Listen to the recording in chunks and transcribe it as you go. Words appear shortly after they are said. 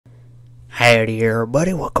Howdy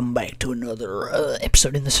everybody, welcome back to another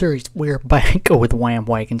episode in the series. We're back with Wham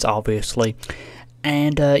Wagons, obviously.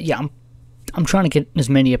 And yeah, I'm trying to get as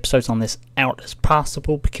many episodes on this out as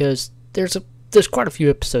possible because there's quite a few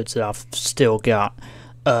episodes that I've still got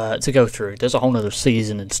to go through. There's a whole nother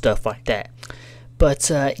season and stuff like that. But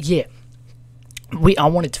yeah, I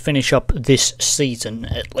wanted to finish up this season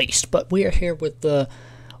at least, but we are here with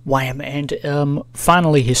Wham, and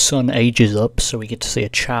finally his son ages up, so we get to see a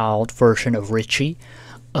child version of Richie,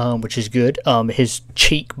 which is good. His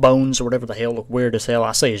cheekbones or whatever the hell look weird as hell.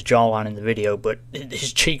 I say his jawline in the video, but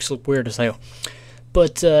his cheeks look weird as hell.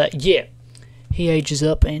 But yeah, he ages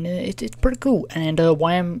up, and it's pretty cool. And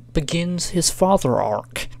Wham begins his father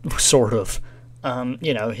arc, sort of.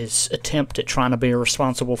 You know, his attempt at trying to be a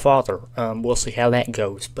responsible father. We'll see how that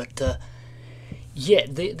goes, but yeah,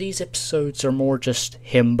 these episodes are more just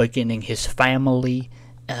him beginning his family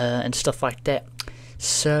and stuff like that.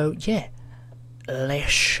 So yeah,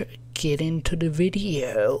 let's get into the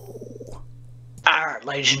video. Alright,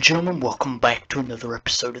 ladies and gentlemen, welcome back to another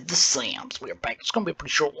episode of The Sims. We are back. It's going to be a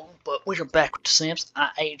pretty short one, but we are back with The Sims. I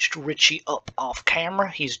aged Richie up off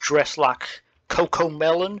camera. He's dressed like Coco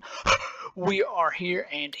Melon. We are here,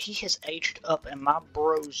 and he has aged up, and my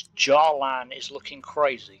bro's jawline is looking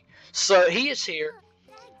crazy. So he is here,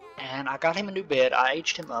 and I got him a new bed. I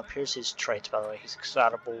aged him up. Here's his traits, by the way. He's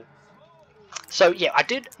excitable. So yeah, I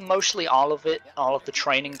did mostly all of it, all of the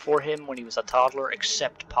training for him when he was a toddler,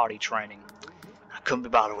 except potty training. I couldn't be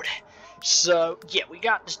bothered with it. So yeah, we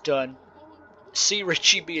got this done. See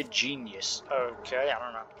Richie be a genius. Okay, I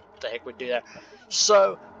don't know what the heck we do that.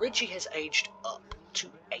 So Richie has aged up to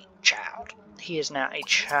a child. He is now a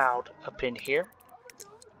child up in here.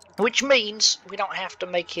 Which means we don't have to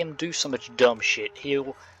make him do so much dumb shit.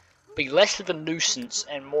 He'll be less of a nuisance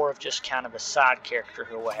and more of just kind of a side character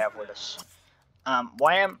who we'll have with us.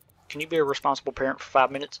 Wham, can you be a responsible parent for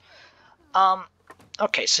 5 minutes?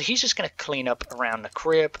 Okay, so he's just going to clean up around the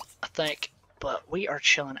crib, I think. But we are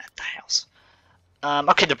chilling at the house.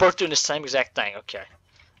 Okay, they're both doing the same exact thing, okay.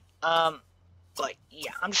 But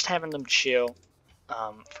yeah, I'm just having them chill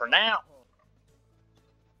for now.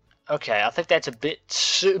 Okay, I think that's a bit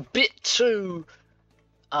too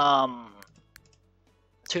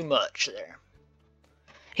much there.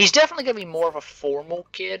 He's definitely going to be more of a formal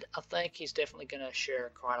kid, I think. He's definitely going to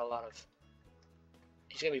share quite a lot of...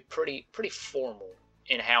 He's going to be pretty formal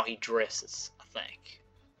in how he dresses, I think.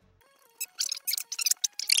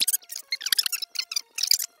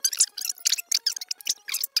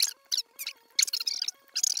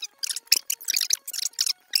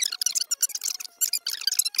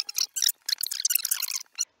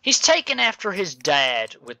 He's taken after his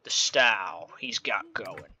dad with the style he's got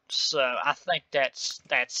going. So I think that's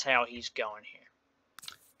how he's going here.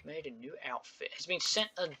 Made a new outfit. He's been sent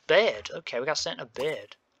a bed. Okay, we got sent a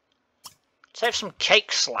bed. Let's have some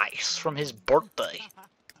cake slice from his birthday.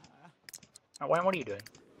 Oh, Wayne, what are you doing?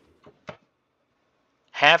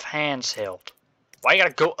 Have hands held. Why you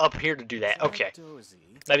gotta go up here to do that? Okay.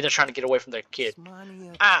 Maybe they're trying to get away from their kid.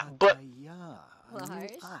 But...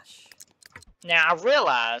 Now, I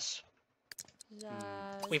realize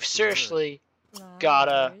we've seriously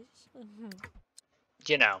gotta,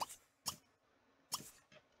 you know,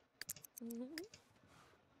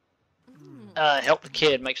 help the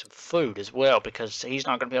kid make some food as well, because he's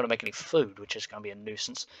not going to be able to make any food, which is going to be a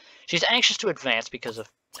nuisance. She's anxious to advance because of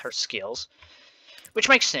her skills, which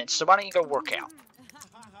makes sense, so why don't you go work out?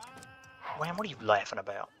 Wham, what are you laughing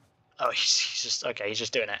about? Oh, he's just, okay, he's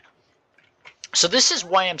just doing that. So this is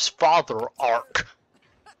Wham's father arc.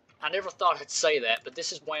 I never thought I'd say that, but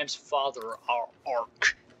this is Wham's father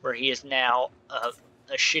arc, where he is now a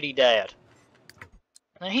shitty dad.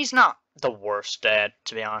 Now, he's not the worst dad,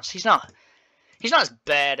 to be honest. He's not as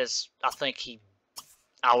bad as I think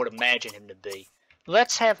I would imagine him to be.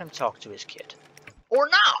 Let's have him talk to his kid. Or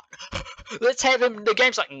not! Let's have him, the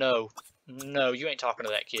game's like, no, you ain't talking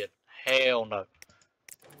to that kid. Hell no.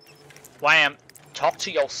 Wham, talk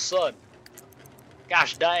to your son.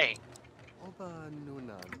 Gosh dang.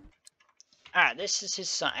 Alright, this is his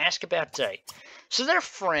son. Ask about Day. So they're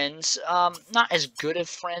friends. Not as good of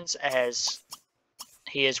friends as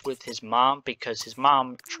he is with his mom, because his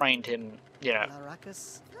mom trained him, you know,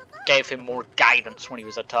 gave him more guidance when he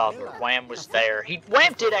was a toddler. Wham was there.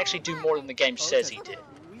 Wham did actually do more than the game says he did.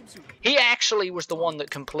 He actually was the one that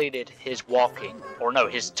completed his walking. Or no,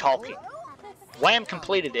 his talking. Wham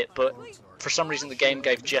completed it, but for some reason the game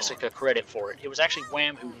gave Jessica credit for it. It was actually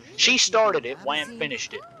Wham who... She started it, Wham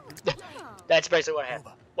finished it. That's basically what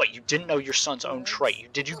happened. Wait, you didn't know your son's own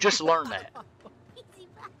trait? Did you just learn that?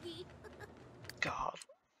 God.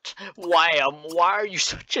 Wham, why are you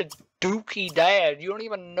such a dookie dad. You don't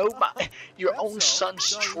even know your own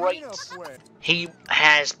son's traits. He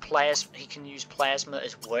has plasma. He can use plasma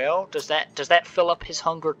as well. Does that fill up his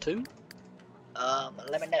hunger too?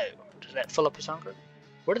 Let me know. Does that fill up his hunger?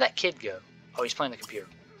 Where did that kid go? Oh, he's playing the computer.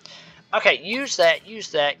 Okay, use that.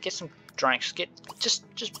 Get some drinks. Just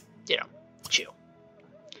you know, chill.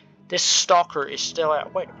 This stalker is still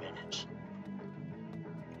out. Wait a minute.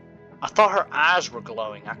 I thought her eyes were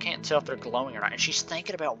glowing. I can't tell if they're glowing or not. And she's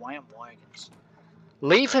thinking about Wham Wagons.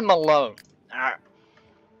 Leave him alone. Alright.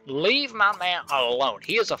 Leave my man alone.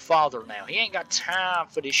 He is a father now. He ain't got time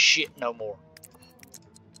for this shit no more.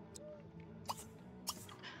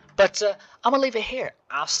 But I'm going to leave it here.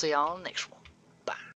 I'll see y'all on the next one.